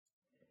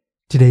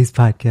Today's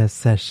podcast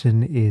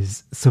session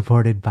is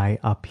supported by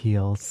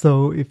Upheal.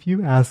 So if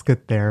you ask a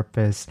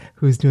therapist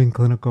who's doing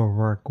clinical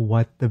work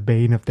what the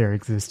bane of their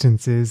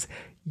existence is,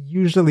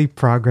 usually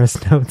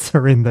progress notes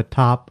are in the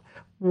top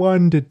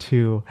 1 to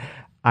 2.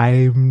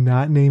 I'm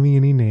not naming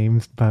any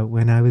names, but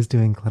when I was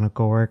doing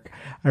clinical work,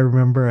 I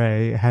remember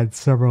I had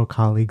several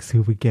colleagues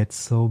who would get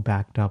so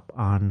backed up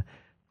on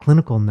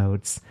clinical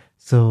notes,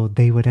 so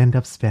they would end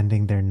up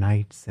spending their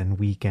nights and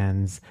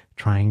weekends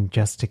trying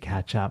just to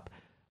catch up.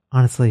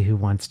 Honestly, who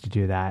wants to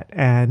do that?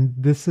 And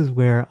this is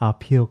where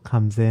Upheal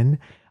comes in.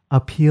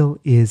 Upheal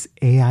is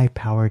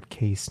AI-powered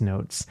case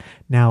notes.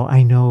 Now,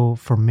 I know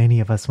for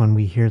many of us, when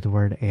we hear the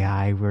word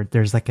AI,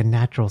 there's like a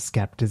natural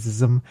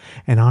skepticism.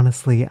 And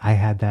honestly, I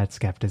had that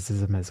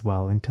skepticism as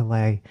well until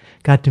I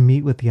got to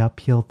meet with the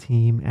Upheal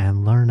team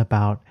and learn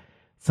about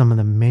some of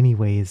the many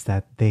ways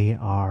that they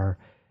are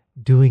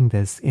doing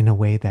this in a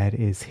way that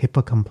is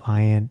HIPAA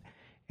compliant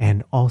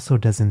and also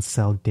doesn't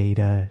sell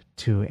data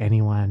to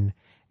anyone,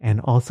 and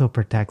also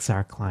protects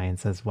our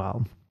clients as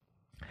well.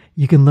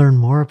 You can learn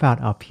more about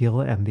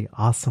Upheal and the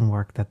awesome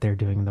work that they're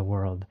doing in the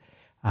world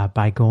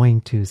by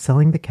going to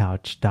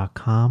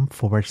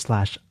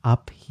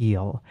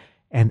sellingthecouch.com/upheal.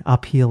 And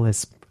Upheal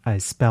is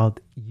spelled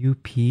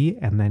UP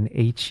and then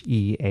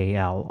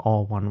HEAL,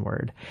 all one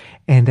word.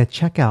 And at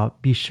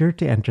checkout, be sure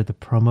to enter the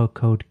promo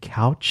code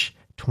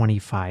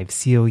COUCH25,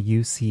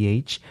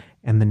 COUCH,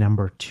 and the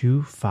number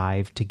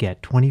 25 to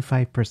get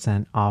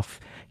 25% off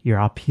your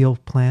Upheal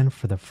plan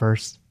for the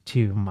first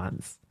 2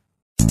 months.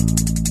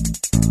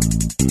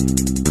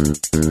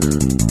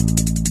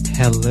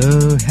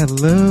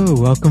 Hello.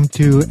 Welcome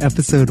to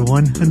episode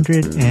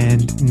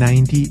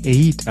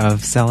 198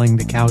 of Selling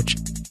the Couch.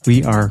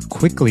 We are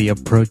quickly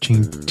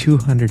approaching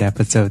 200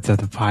 episodes of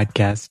the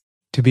podcast.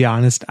 To be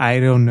honest, I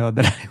don't know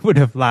that I would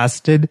have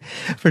lasted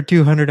for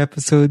 200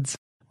 episodes.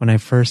 When I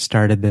first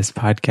started this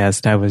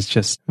podcast, I was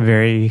just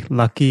very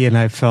lucky and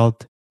I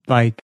felt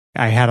like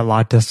I had a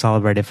lot to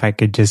celebrate if I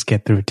could just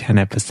get through 10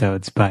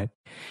 episodes. But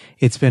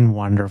it's been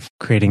wonderful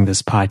creating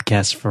this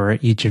podcast for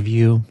each of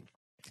you.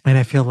 And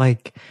I feel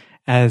like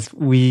as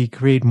we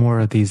create more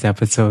of these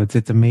episodes,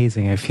 it's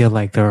amazing. I feel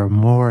like there are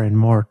more and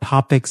more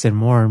topics and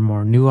more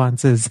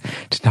nuances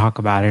to talk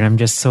about. And I'm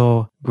just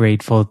so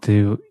grateful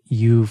to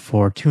you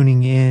for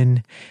tuning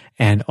in,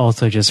 and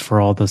also just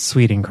for all the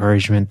sweet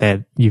encouragement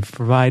that you've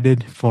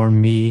provided for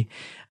me.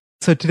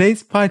 So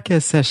today's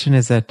podcast session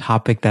is a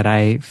topic that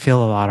I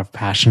feel a lot of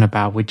passion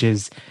about, which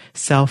is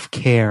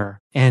self-care.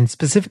 And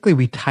specifically,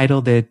 we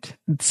titled it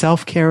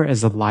Self-Care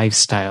as a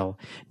Lifestyle,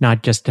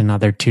 Not Just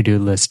Another To-Do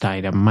List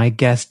Item. My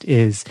guest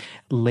is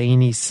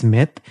Lainey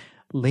Smith.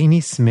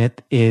 Lainey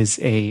Smith is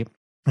a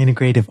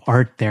integrative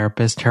art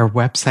therapist. Her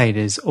website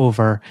is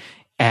over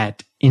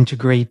at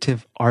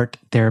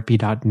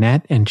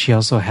integrativearttherapy.net. And she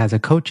also has a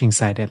coaching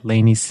site at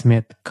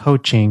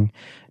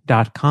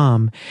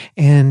LaineySmithCoaching.com.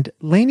 And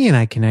Lainey and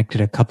I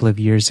connected a couple of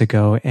years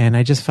ago, and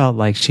I just felt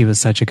like she was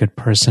such a good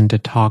person to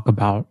talk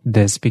about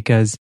this,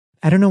 because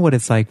I don't know what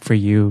it's like for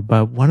you,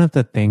 but one of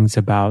the things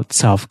about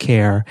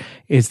self-care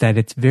is that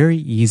it's very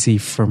easy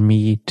for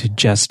me to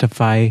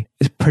justify,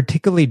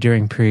 particularly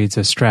during periods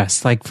of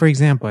stress. Like, for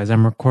example, as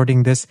I'm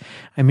recording this,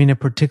 I'm in a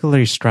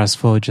particularly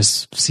stressful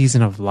just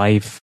season of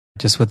life,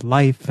 just with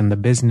life and the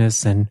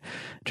business and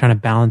trying to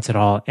balance it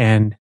all.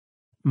 And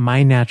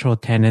my natural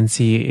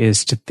tendency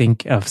is to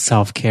think of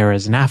self-care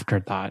as an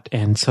afterthought.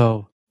 And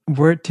so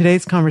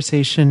today's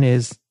conversation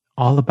is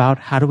all about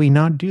how do we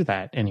not do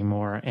that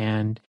anymore,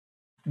 and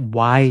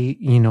why,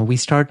 we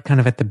start kind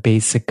of at the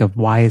basic of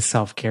why is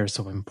self-care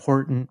so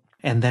important.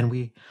 And then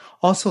we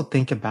also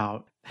think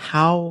about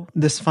how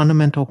this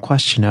fundamental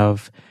question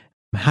of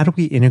how do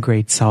we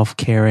integrate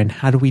self-care and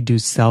how do we do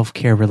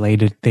self-care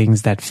related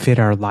things that fit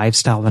our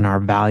lifestyle and our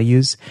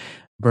values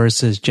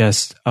versus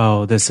just,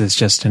 this is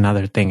just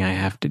another thing I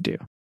have to do.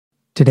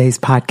 Today's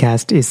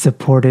podcast is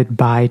supported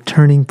by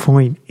Turning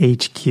Point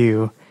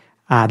HQ.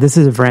 This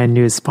is a brand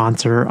new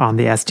sponsor on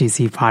the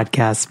STC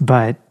podcast,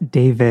 but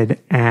David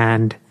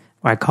and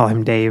I call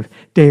him Dave.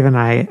 Dave and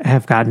I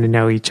have gotten to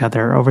know each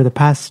other over the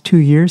past 2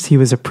 years. He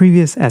was a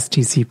previous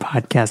STC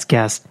podcast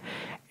guest.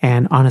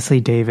 And honestly,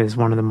 Dave is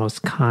one of the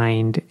most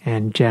kind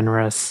and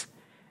generous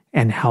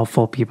and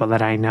helpful people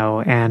that I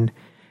know. And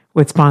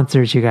with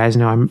sponsors, you guys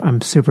know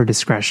I'm super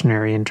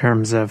discretionary in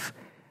terms of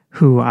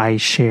who I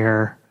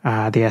share the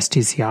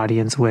STC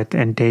audience with.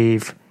 And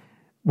Dave,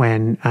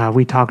 when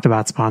we talked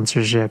about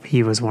sponsorship,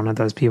 he was one of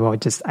those people.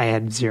 I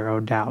had zero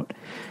doubt.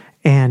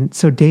 And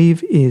so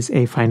Dave is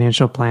a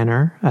financial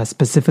planner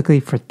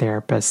specifically for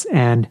therapists.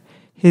 And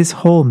his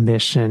whole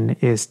mission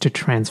is to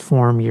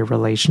transform your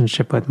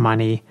relationship with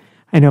money.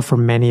 I know for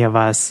many of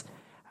us,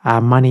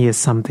 money is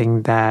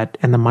something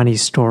and the money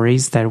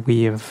stories that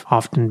we have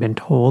often been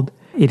told,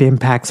 it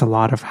impacts a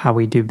lot of how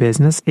we do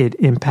business. It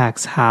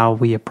impacts how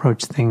we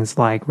approach things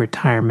like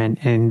retirement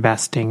and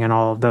investing and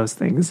all of those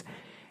things.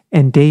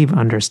 And Dave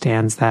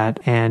understands that,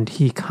 and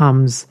he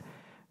comes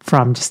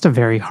from just a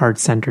very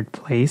heart-centered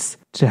place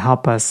to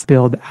help us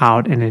build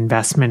out an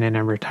investment in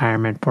a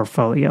retirement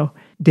portfolio.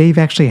 Dave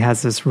actually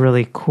has this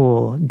really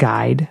cool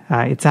guide.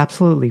 It's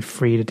absolutely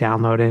free to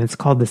download, and it's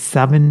called The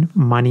 7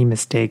 Money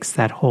Mistakes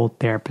That Hold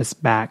Therapists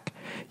Back.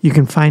 You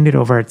can find it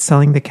over at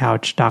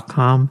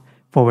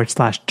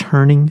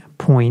sellingthecouch.com/turning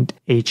point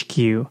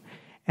HQ.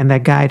 And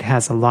that guide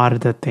has a lot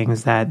of the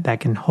things that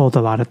can hold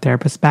a lot of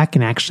therapists back.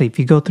 And actually, if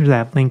you go through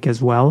that link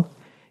as well,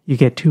 you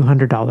get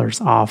 $200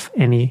 off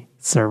any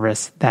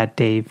service that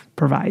Dave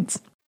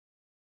provides.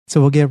 So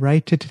we'll get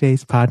right to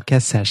today's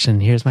podcast session.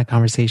 Here's my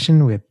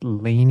conversation with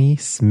Lainey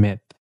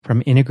Smith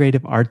from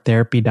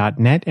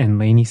integrativearttherapy.net and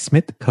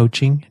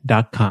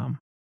LaineySmithCoaching.com.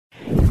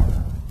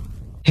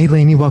 Hey,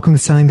 Lainey, welcome to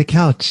Selling the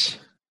Couch.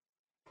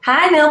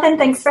 Hi, Melvin.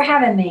 Thanks for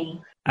having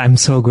me. I'm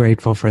so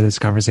grateful for this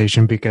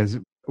conversation because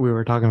we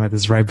were talking about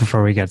this right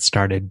before we got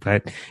started,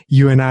 but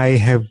you and I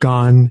have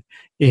gone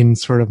in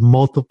sort of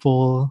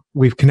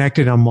we've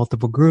connected on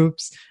multiple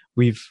groups.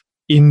 We've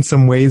in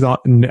some ways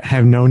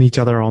have known each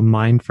other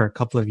online for a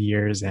couple of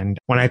years. And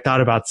when I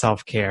thought about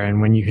self-care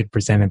and when you had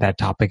presented that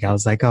topic, I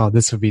was like, oh,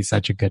 this would be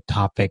such a good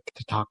topic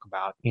to talk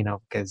about,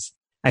 because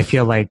I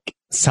feel like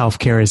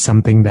self-care is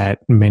something that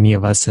many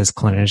of us as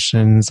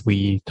clinicians,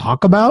 we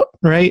talk about,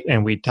 right?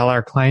 And we tell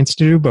our clients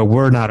to do, but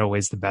we're not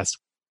always the best.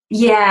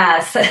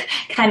 Yes,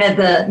 kind of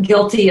the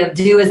guilty of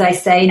do as I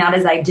say, not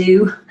as I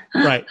do.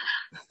 Right.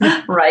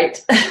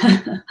 Right.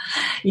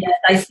 Yes,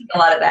 I see a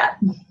lot of that.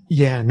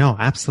 Yeah, no,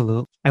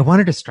 absolutely. I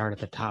wanted to start at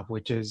the top,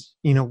 which is,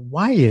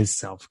 why is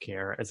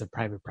self-care as a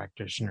private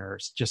practitioner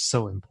just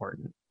so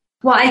important?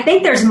 Well, I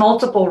think there's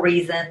multiple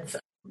reasons,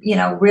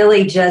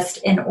 really just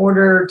in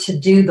order to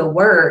do the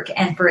work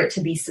and for it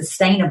to be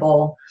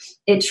sustainable,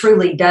 it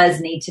truly does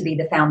need to be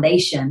the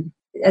foundation.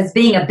 As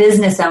being a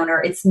business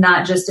owner, it's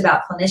not just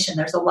about clinician.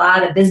 There's a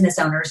lot of business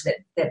owners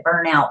that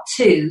burn out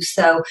too.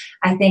 So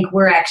I think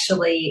we're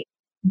actually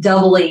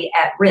doubly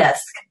at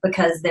risk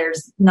because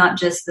there's not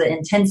just the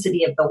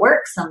intensity of the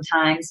work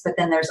sometimes, but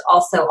then there's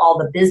also all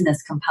the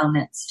business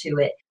components to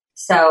it.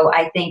 So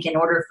I think in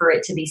order for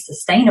it to be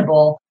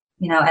sustainable,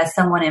 as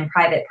someone in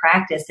private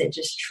practice, it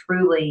just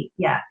truly,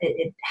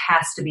 it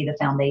has to be the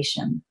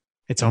foundation.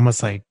 It's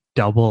almost like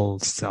double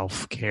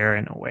self-care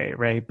in a way,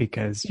 right?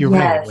 Because you're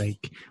Yes. right,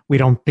 like we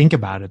don't think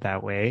about it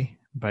that way,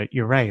 but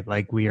you're right,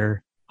 like we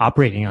are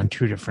operating on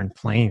two different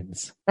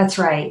planes. That's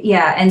right.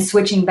 Yeah. And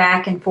switching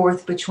back and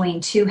forth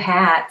between two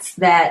hats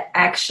that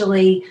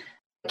actually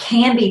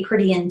can be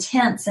pretty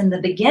intense in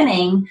the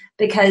beginning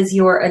because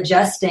you're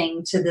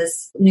adjusting to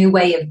this new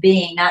way of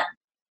being.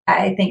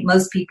 I think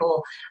most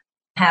people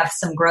have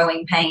some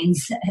growing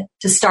pains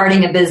to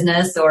starting a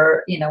business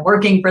or,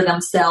 working for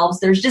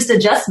themselves. There's just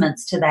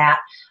adjustments to that.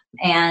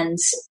 And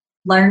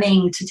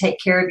learning to take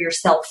care of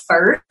yourself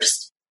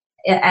first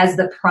as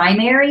the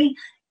primary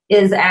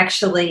is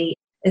actually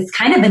it's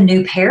kind of a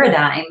new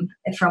paradigm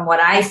from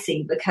what I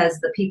see, because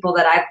the people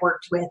that I've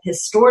worked with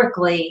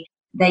historically,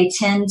 they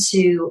tend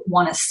to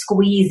want to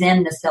squeeze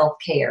in the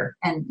self-care.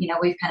 And,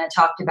 we've kind of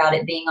talked about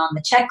it being on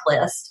the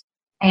checklist.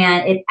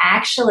 And it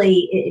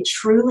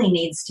truly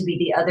needs to be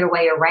the other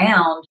way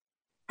around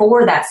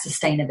for that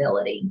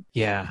sustainability.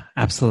 Yeah,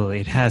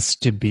 absolutely. It has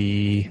to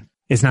be.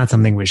 It's not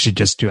something we should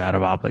just do out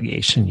of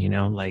obligation,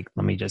 like,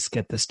 let me just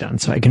get this done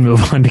so I can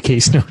move on to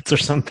case notes or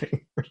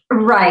something.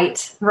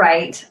 Right.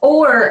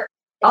 Or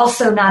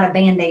also not a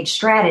Band-Aid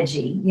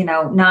strategy,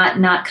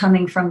 not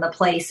coming from the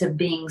place of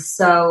being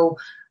so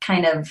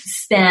kind of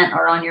spent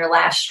or on your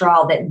last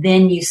straw that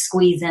then you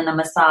squeeze in a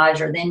massage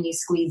or then you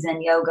squeeze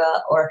in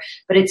yoga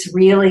but it's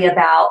really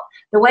about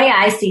the way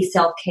I see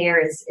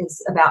self-care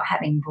is about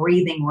having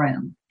breathing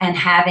room and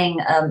having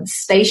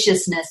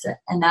spaciousness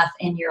enough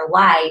in your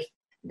life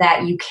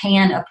that you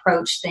can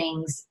approach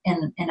things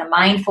in a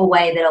mindful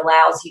way that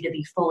allows you to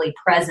be fully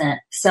present.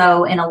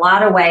 So in a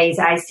lot of ways,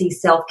 I see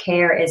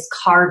self-care as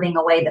carving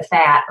away the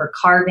fat or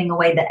carving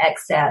away the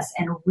excess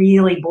and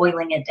really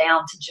boiling it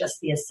down to just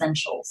the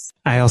essentials.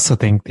 I also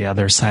think the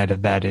other side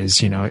of that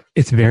is,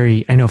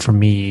 I know for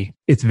me,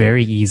 it's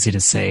very easy to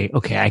say,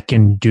 okay, I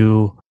can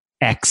do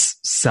X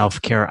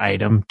self-care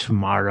item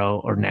tomorrow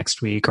or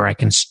next week, or I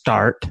can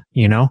start,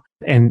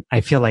 and I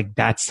feel like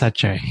that's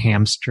such a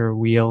hamster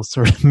wheel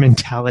sort of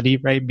mentality,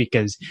 right?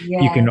 Because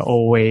Yes. You can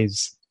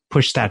always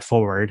push that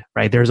forward,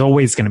 right? There's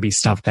always going to be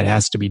stuff that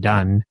has to be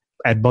done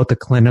at both the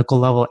clinical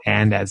level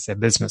and as a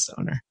business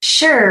owner.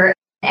 Sure.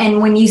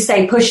 And when you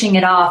say pushing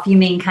it off, you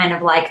mean kind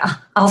of like,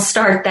 I'll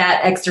start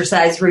that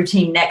exercise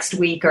routine next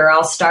week, or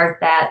I'll start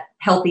that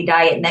healthy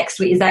diet next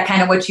week. Is that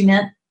kind of what you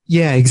meant?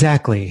 Yeah,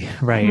 exactly.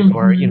 Right. Mm-hmm.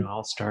 Or,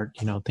 I'll start,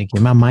 thinking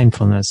about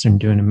mindfulness and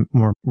doing a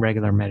more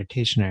regular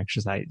meditation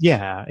exercise.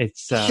 Yeah.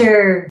 It's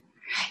sure.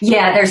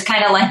 Yeah. There's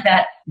kind of like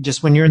that.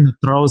 Just when you're in the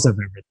throes of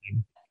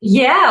everything.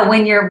 Yeah.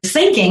 When you're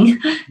sinking,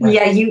 Right.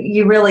 Yeah,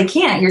 you really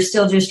can't. You're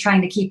still just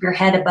trying to keep your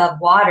head above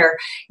water.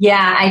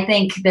 Yeah. I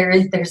think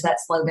there's that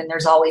slogan,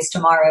 there's always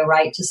tomorrow,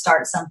 right? To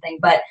start something.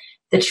 But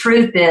the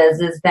truth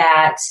is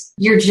that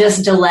you're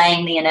just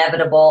delaying the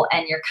inevitable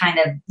and you're kind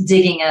of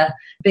digging a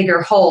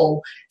bigger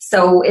hole.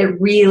 So it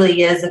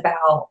really is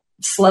about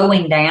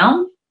slowing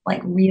down,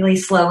 like really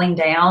slowing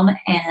down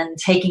and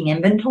taking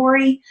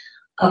inventory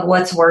of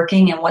what's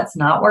working and what's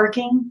not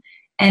working,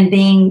 and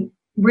being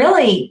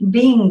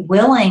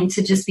willing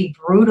to just be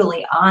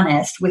brutally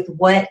honest with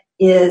what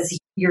is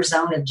your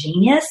zone of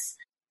genius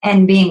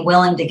and being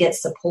willing to get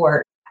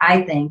support.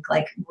 I think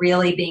like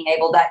really being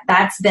able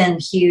that's been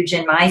huge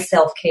in my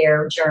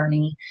self-care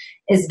journey,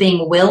 is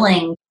being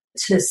willing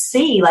to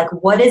see like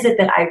what is it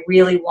that I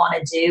really want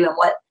to do and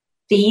what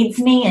feeds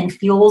me and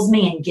fuels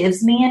me and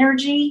gives me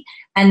energy,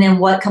 and then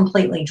what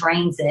completely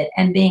drains it,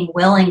 and being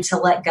willing to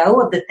let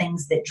go of the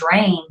things that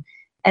drain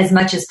as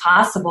much as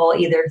possible,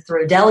 either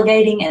through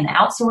delegating and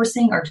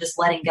outsourcing or just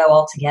letting go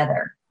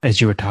altogether. As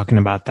you were talking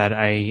about that,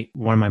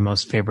 one of my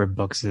most favorite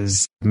books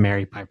is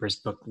Mary Piper's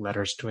book,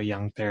 Letters to a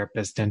Young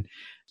Therapist. And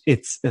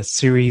it's a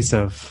series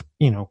of,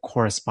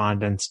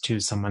 correspondence to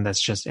someone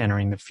that's just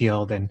entering the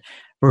field. And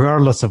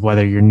regardless of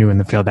whether you're new in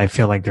the field, I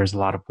feel like there's a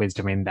lot of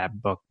wisdom in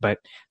that book. But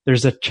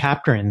there's a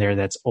chapter in there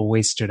that's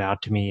always stood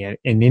out to me.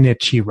 And in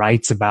it, she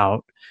writes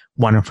about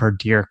one of her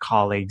dear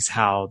colleagues,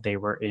 how they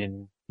were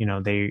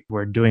they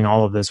were doing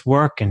all of this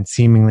work and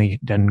seemingly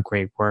done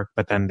great work,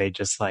 but then they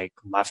just like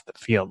left the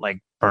field, like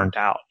burnt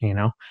out,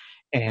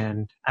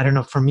 And I don't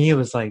know, for me, it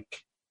was like,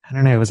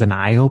 it was an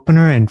eye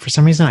opener. And for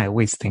some reason, I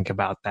always think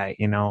about that,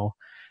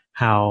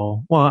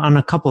 how, well, on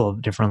a couple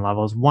of different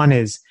levels. One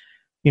is,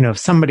 if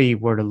somebody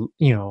were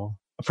to,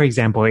 for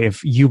example,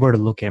 if you were to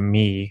look at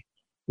me,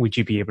 would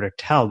you be able to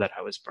tell that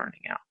I was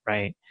burning out?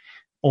 Right.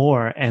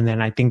 And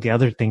then I think the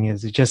other thing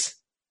is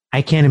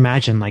I can't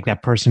imagine like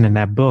that person in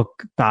that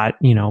book thought,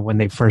 when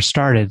they first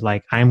started,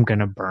 like, I'm going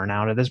to burn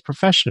out of this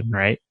profession.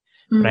 Right.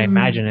 Mm-hmm. But I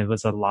imagine it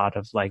was a lot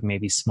of like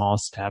maybe small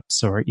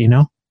steps or,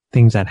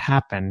 things that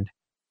happened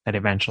that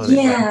eventually.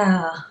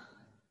 Yeah.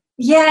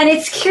 Yeah. And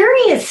it's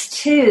curious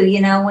too,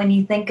 when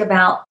you think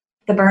about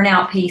the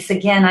burnout piece,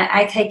 again,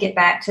 I take it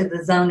back to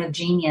the zone of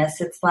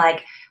genius. It's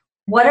like,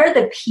 what are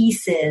the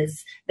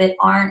pieces that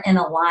aren't in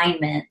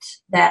alignment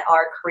that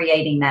are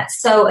creating that?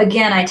 So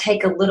again, I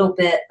take a little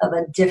bit of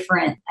a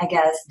different,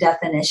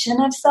 definition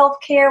of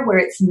self-care, where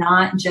it's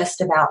not just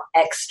about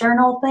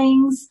external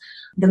things,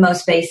 the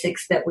most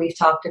basics that we've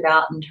talked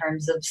about in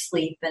terms of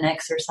sleep and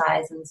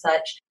exercise and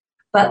such,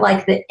 but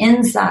like the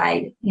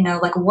inside,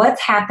 like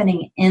what's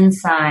happening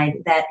inside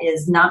that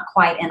is not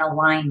quite in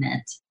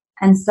alignment.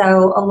 And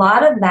so a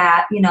lot of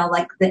that,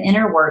 like the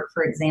inner work,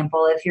 for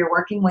example, if you're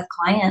working with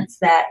clients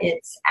that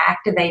it's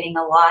activating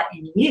a lot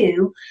in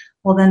you,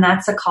 well, then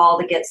that's a call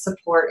to get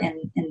support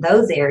in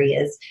those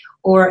areas.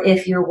 Or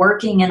if you're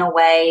working in a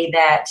way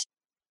that,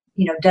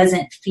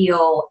 doesn't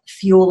feel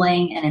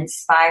fueling and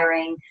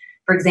inspiring.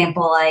 For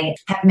example, I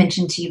have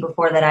mentioned to you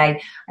before that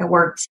I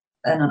worked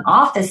in an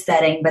office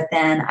setting, but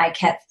then I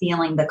kept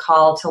feeling the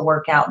call to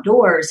work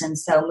outdoors. And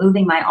so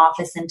moving my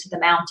office into the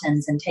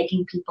mountains and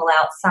taking people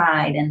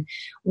outside and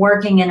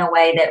working in a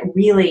way that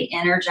really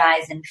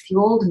energized and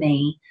fueled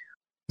me,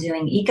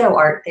 doing eco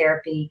art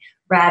therapy,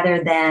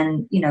 rather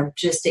than,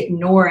 just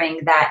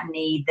ignoring that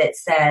need that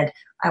said,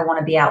 I want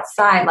to be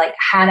outside. Like,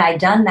 had I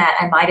done that,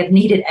 I might have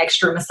needed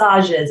extra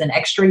massages and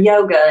extra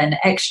yoga and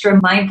extra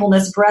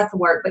mindfulness breath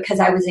work, because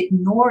I was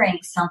ignoring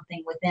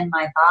something within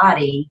my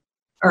body.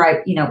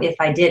 Or if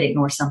I did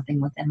ignore something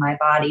within my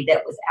body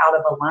that was out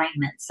of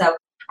alignment. So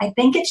I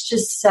think it's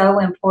just so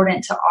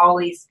important to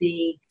always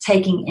be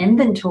taking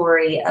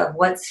inventory of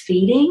what's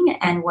feeding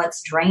and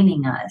what's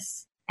draining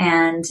us.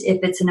 And if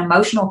it's an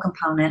emotional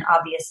component,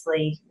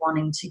 obviously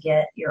wanting to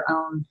get your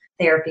own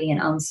therapy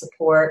and own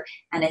support.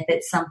 And if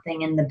it's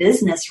something in the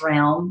business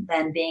realm,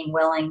 then being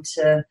willing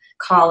to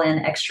call in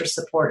extra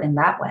support in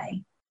that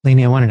way.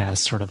 Lainey, I wanted to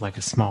ask sort of like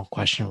a small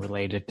question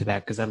related to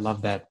that, because I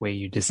love that way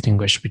you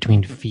distinguish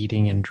between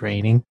feeding and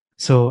draining.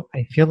 So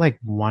I feel like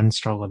one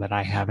struggle that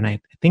I have, and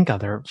I think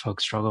other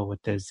folks struggle with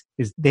this,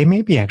 is they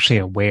may be actually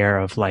aware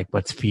of like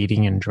what's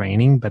feeding and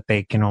draining, but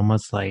they can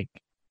almost like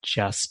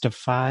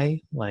justify,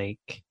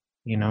 like,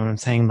 you know what I'm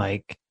saying?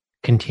 Like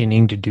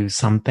continuing to do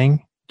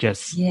something.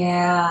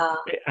 Yeah.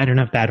 I don't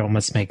know if that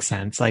almost makes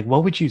sense. Like,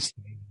 what would you say?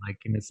 Like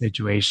in a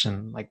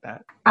situation like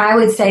that? I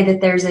would say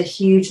that there's a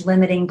huge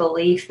limiting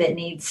belief that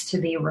needs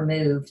to be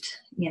removed.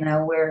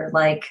 We're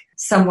like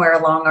somewhere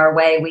along our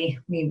way,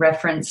 we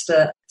referenced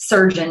a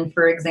surgeon,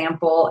 for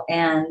example,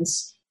 and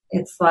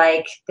it's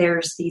like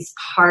there's these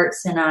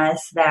parts in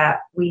us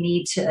that we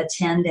need to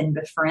attend and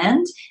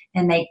befriend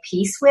and make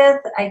peace with.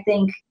 I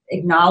think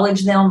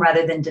acknowledge them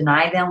rather than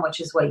deny them,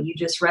 which is what you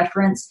just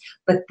referenced,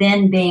 but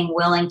then being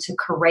willing to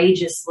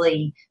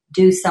courageously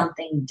do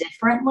something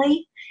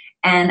differently.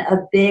 And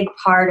a big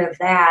part of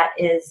that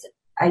is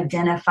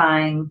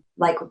identifying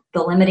like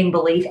the limiting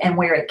belief and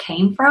where it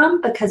came from,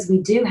 because we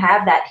do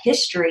have that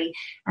history.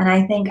 And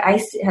I think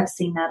I have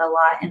seen that a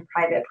lot in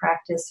private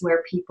practice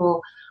where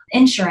people,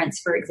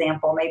 insurance, for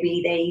example,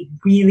 maybe they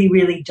really,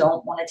 really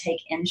don't want to take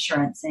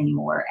insurance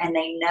anymore. And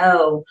they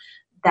know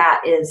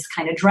that is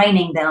kind of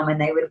draining them and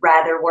they would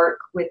rather work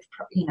with,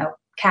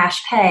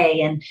 cash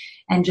pay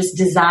and just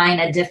design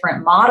a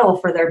different model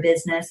for their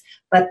business.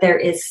 But there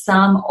is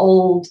some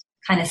old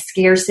kind of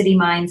scarcity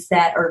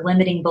mindset or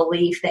limiting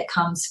belief that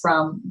comes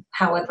from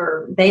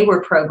however they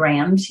were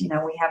programmed.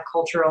 We have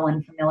cultural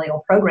and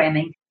familial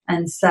programming.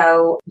 And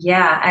so,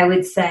 I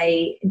would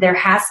say there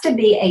has to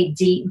be a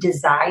deep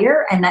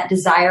desire, and that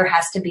desire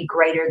has to be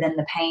greater than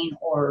the pain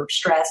or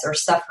stress or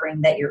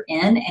suffering that you're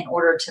in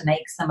order to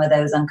make some of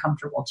those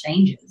uncomfortable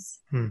changes.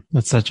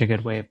 That's such a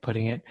good way of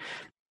putting it.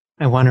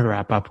 I want to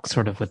wrap up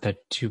sort of with a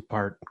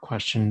two-part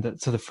question.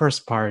 So the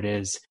first part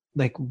is,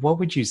 what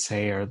would you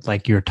say are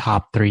your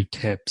top 3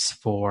 tips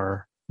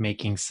for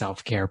making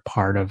self-care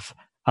part of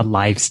a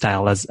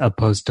lifestyle as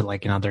opposed to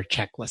another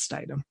checklist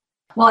item?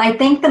 Well, I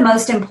think the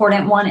most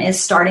important one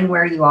is starting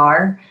where you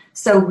are.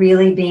 So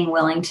really being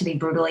willing to be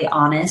brutally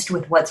honest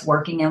with what's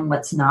working and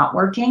what's not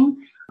working.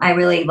 I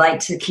really like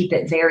to keep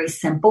it very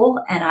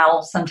simple, and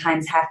I'll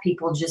sometimes have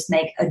people just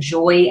make a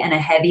joy and a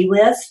heavy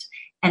list,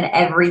 and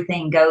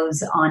everything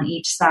goes on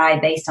each side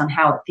based on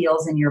how it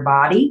feels in your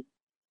body.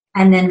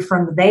 And then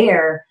from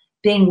there,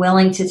 being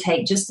willing to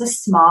take just the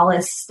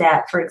smallest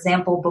step. For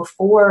example,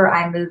 before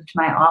I moved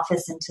my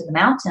office into the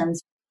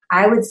mountains,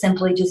 I would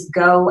simply just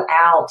go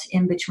out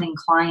in between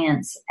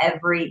clients.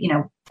 Every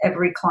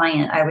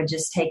client, I would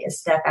just take a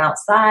step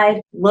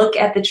outside, look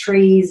at the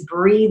trees,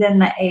 breathe in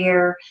the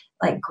air,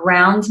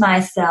 ground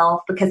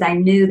myself, because I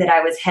knew that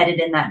I was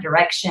headed in that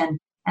direction.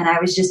 And I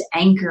was just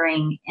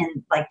anchoring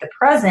in the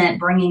present,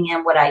 bringing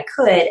in what I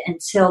could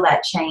until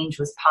that change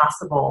was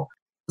possible.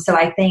 So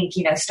I think,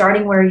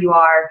 starting where you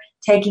are,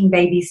 taking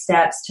baby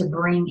steps to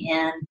bring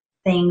in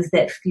things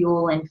that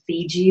fuel and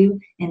feed you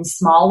in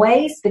small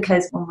ways,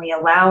 because when we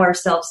allow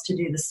ourselves to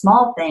do the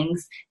small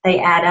things, they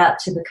add up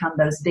to become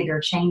those bigger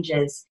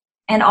changes.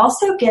 And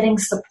also getting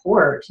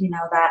support,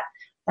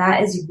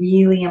 that is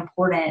really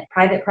important.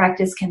 Private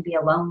practice can be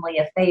a lonely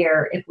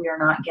affair if we are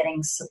not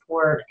getting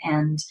support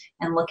and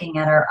looking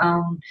at our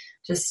own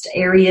just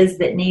areas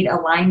that need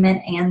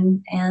alignment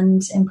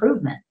and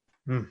improvement.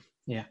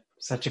 Yeah,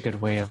 such a good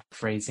way of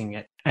phrasing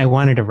it. I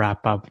wanted to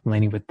wrap up,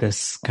 Lainey, with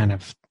this kind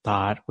of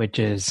thought, which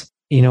is,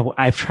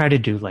 I've tried to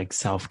do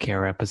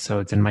self-care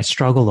episodes, and my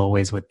struggle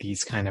always with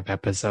these kind of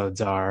episodes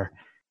are,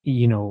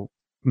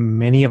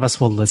 many of us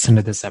will listen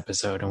to this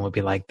episode and will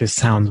be like, this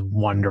sounds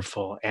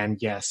wonderful. And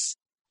yes,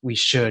 we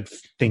should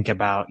think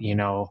about,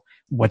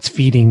 what's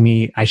feeding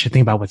me. I should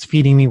think about what's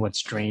feeding me,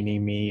 what's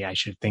draining me. I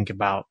should think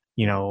about,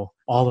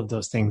 all of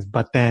those things.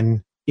 But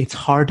then it's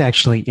hard to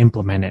actually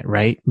implement it,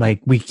 right?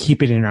 We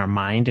keep it in our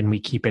mind and we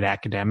keep it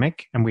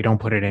academic and we don't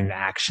put it into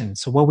action.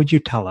 So what would you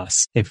tell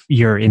us if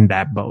you're in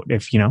that boat,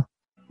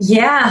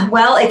 Yeah,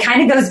 well, it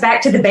kind of goes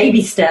back to the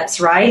baby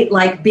steps, right?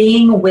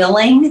 Being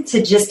willing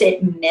to just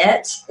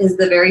admit is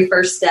the very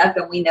first step.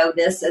 And we know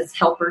this as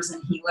helpers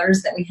and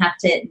healers, that we have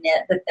to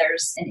admit that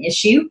there's an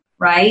issue,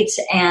 right?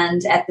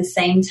 And at the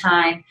same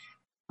time,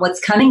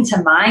 what's coming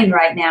to mind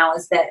right now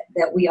is that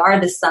we are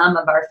the sum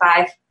of our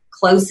 5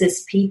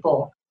 closest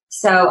people.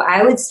 So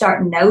I would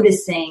start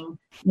noticing,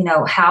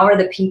 how are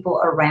the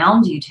people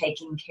around you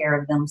taking care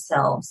of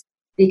themselves?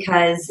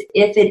 Because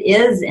if it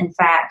is, in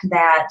fact,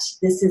 that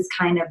this is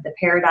kind of the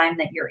paradigm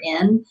that you're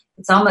in,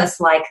 it's almost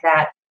like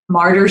that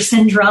martyr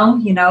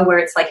syndrome, where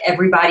it's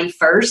everybody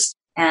first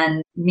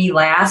and me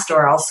last,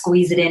 or I'll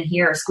squeeze it in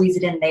here or squeeze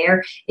it in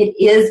there. It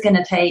is going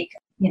to take,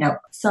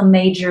 some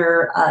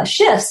major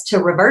shifts to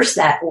reverse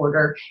that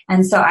order.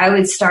 And so I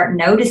would start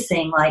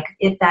noticing,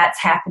 if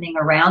that's happening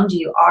around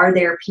you, are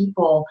there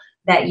people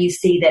that you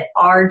see that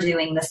are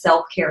doing the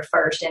self-care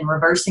first and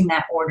reversing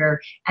that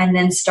order, and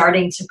then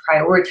starting to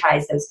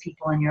prioritize those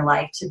people in your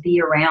life to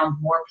be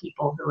around more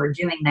people who are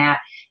doing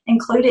that,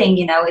 including,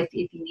 if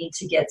you need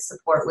to get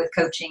support with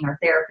coaching or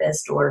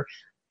therapist or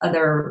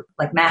other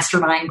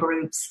mastermind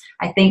groups.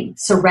 I think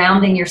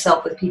surrounding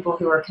yourself with people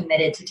who are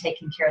committed to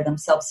taking care of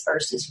themselves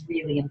first is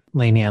really important.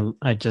 Lainey, I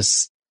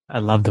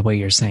love the way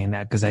you're saying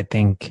that, because I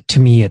think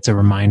to me, it's a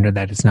reminder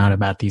that it's not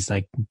about these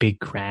big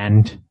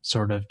grand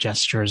sort of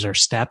gestures or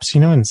steps,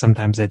 and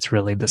sometimes it's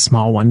really the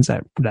small ones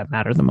that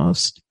matter the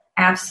most.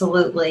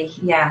 Absolutely.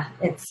 Yeah.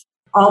 It's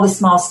all the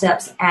small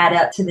steps add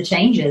up to the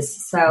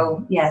changes.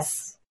 So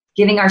yes,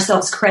 giving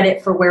ourselves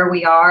credit for where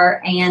we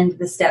are and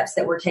the steps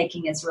that we're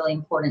taking is really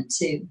important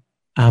too.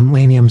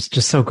 Lainey, I'm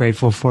just so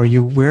grateful for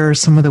you. Where are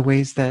some of the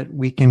ways that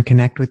we can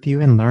connect with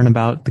you and learn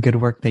about the good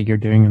work that you're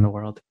doing in the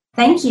world?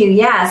 Thank you.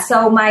 Yeah.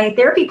 So my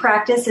therapy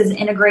practice is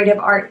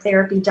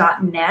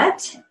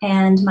integrativearttherapy.net,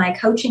 and my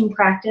coaching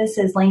practice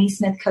is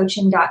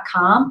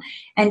LaineySmithCoaching.com.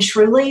 And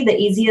truly the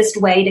easiest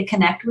way to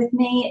connect with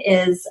me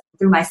is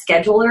through my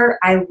scheduler.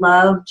 I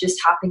love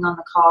just hopping on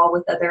the call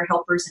with other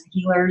helpers and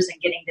healers and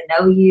getting to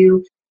know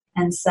you.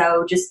 And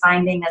so just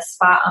finding a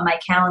spot on my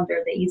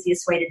calendar, the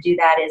easiest way to do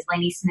that is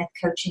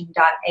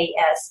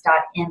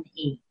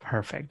LaineySmithCoaching.as.me.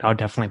 Perfect. I'll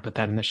definitely put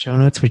that in the show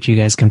notes, which you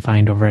guys can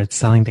find over at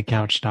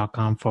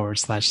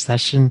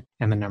sellingthecouch.com/session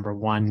and the number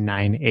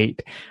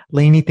 198.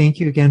 Lainey,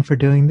 thank you again for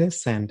doing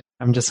this. And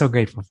I'm just so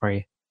grateful for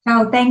you.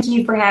 Oh, thank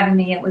you for having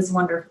me. It was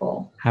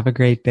wonderful. Have a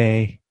great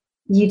day.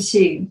 You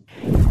too.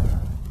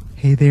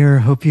 Hey there.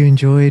 Hope you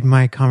enjoyed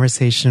my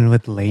conversation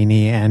with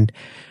Lainey. And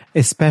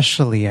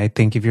especially, I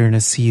think if you're in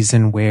a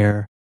season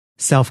where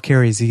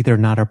self-care is either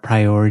not a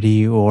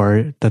priority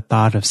or the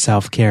thought of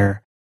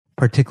self-care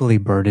particularly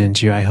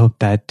burdens you, I hope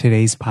that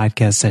today's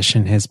podcast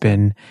session has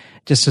been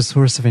just a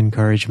source of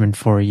encouragement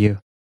for you.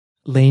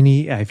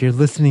 Lainey, if you're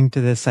listening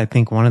to this, I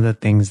think one of the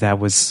things that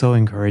was so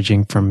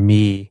encouraging for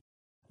me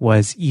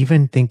was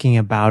even thinking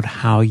about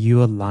how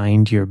you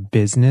aligned your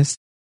business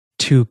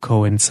to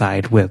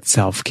coincide with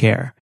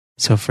self-care.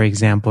 So for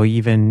example,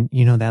 even,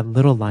 that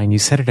little line, you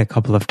said it a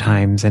couple of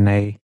times and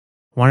I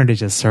wanted to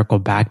just circle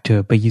back to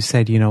it, but you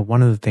said,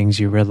 one of the things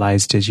you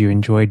realized is you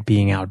enjoyed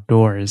being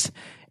outdoors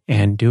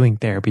and doing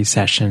therapy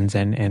sessions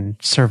and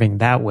serving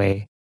that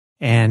way.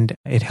 And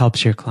it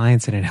helps your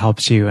clients and it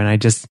helps you. And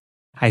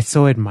I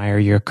so admire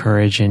your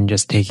courage in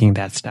just taking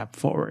that step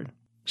forward.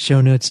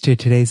 Show notes to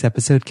today's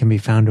episode can be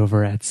found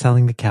over at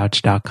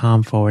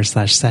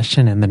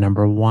sellingthecouch.com/session and the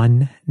number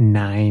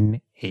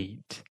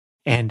 198.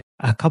 And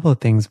a couple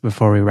of things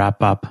before we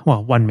wrap up.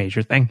 Well, one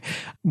major thing.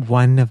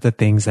 One of the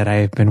things that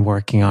I've been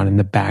working on in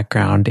the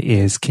background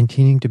is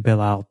continuing to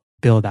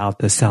build out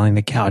the Selling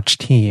the Couch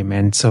team.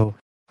 And so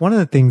one of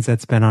the things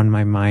that's been on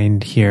my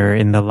mind here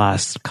in the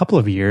last couple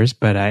of years,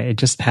 but I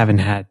just haven't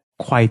had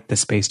quite the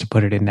space to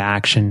put it into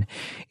action,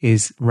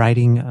 is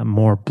writing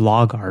more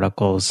blog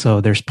articles. So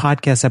there's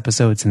podcast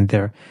episodes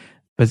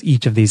but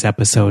each of these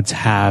episodes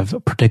have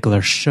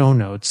particular show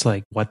notes,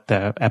 like what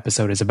the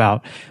episode is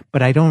about.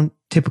 But I don't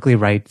typically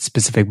write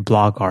specific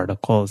blog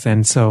articles.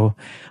 And so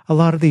a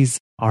lot of these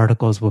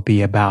articles will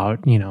be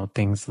about,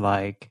 things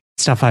like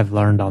stuff I've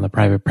learned on the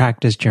private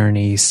practice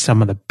journey,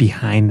 some of the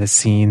behind the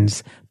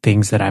scenes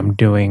things that I'm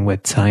doing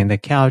with Selling the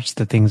Couch,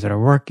 the things that are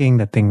working,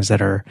 the things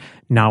that are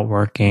not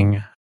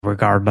working,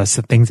 regardless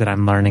of things that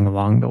I'm learning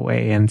along the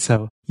way. And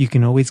so you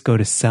can always go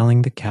to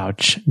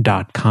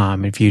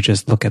sellingthecouch.com. If you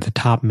just look at the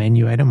top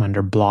menu item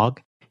under blog,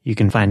 you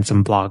can find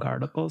some blog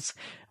articles.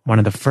 One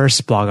of the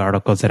first blog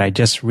articles that I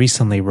just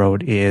recently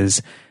wrote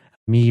is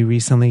me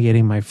recently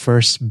getting my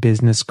first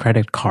business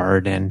credit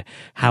card and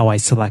how I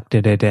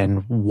selected it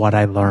and what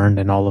I learned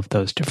and all of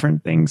those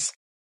different things.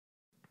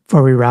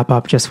 Before we wrap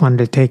up, just wanted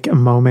to take a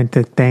moment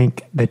to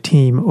thank the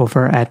team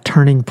over at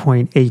Turning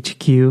Point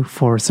HQ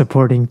for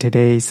supporting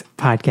today's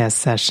podcast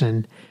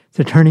session.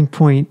 So Turning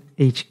Point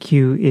HQ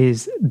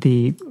is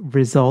the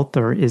result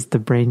or is the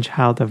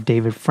brainchild of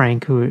David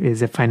Frank, who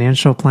is a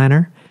financial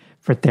planner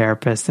for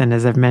therapists. And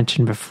as I've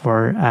mentioned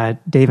before,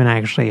 Dave and I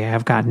actually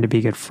have gotten to be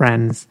good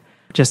friends,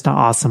 just an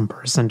awesome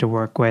person to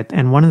work with.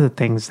 And one of the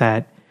things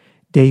that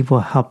Dave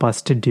will help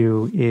us to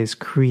do is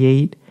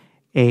create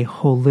a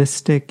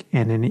holistic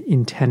and an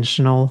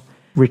intentional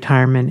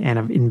retirement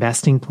and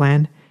investing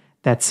plan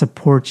that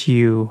supports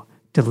you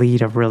to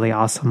lead a really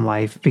awesome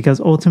life. Because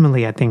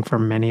ultimately, I think for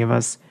many of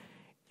us,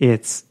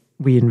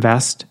 we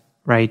invest,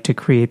 right, to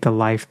create the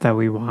life that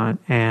we want.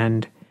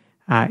 And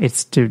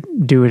it's to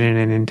do it in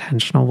an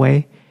intentional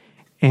way.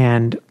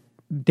 And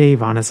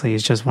Dave, honestly,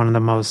 is just one of the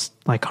most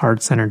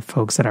heart-centered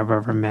folks that I've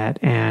ever met.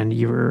 And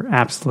you're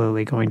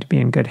absolutely going to be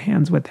in good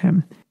hands with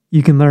him.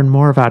 You can learn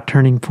more about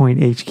Turning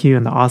Point HQ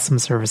and the awesome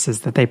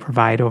services that they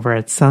provide over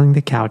at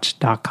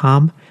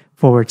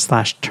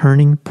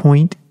sellingthecouch.com/Turning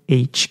Point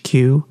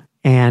HQ.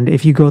 And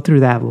if you go through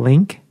that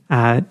link,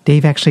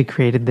 Dave actually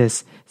created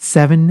this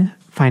 7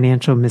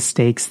 financial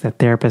mistakes that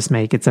therapists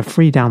make. It's a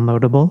free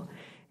downloadable,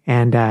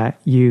 and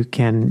you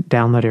can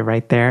download it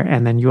right there.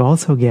 And then you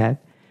also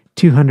get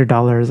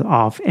 $200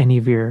 off any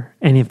of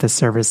the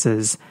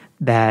services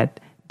that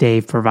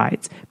Dave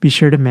provides. Be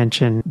sure to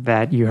mention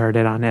that you heard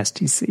it on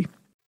STC.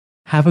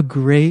 Have a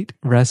great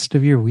rest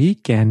of your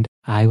week, and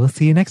I will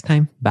see you next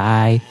time.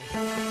 Bye.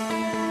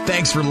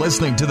 Thanks for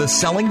listening to the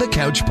Selling the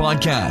Couch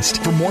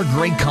podcast. For more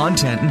great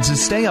content and to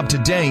stay up to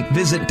date,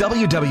 visit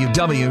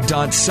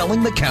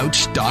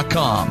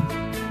www.sellingthecouch.com.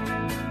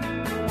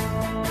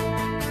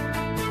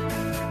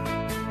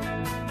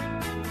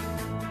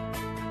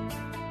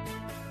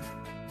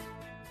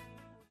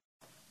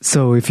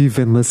 So if you've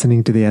been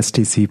listening to the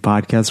STC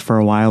podcast for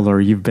a while,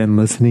 or you've been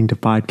listening to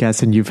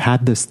podcasts and you've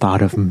had this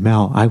thought of,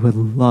 Mel, I would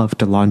love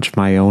to launch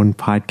my own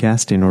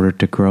podcast in order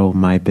to grow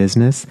my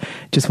business,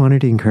 just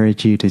wanted to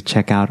encourage you to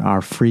check out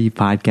our free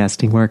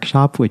podcasting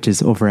workshop, which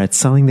is over at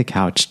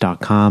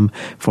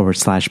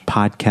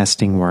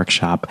sellingthecouch.com/podcasting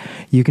workshop.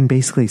 You can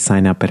basically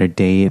sign up at a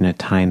day and a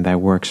time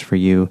that works for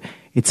you.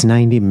 It's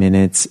 90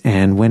 minutes.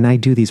 And when I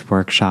do these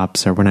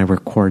workshops or when I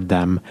record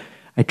them,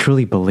 I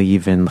truly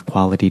believe in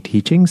quality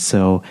teaching,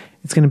 so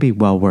it's going to be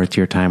well worth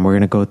your time. We're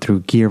going to go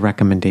through gear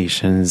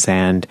recommendations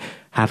and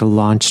how to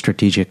launch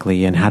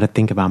strategically and how to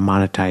think about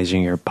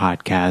monetizing your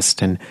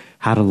podcast and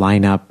how to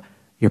line up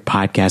your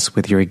podcast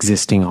with your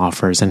existing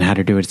offers and how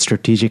to do it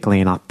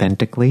strategically and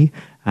authentically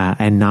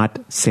and not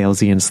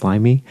salesy and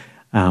slimy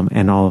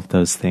and all of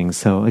those things.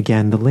 So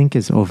again, the link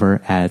is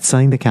over at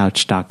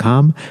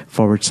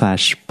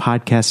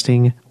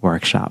sellingthecouch.com/podcasting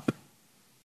workshop.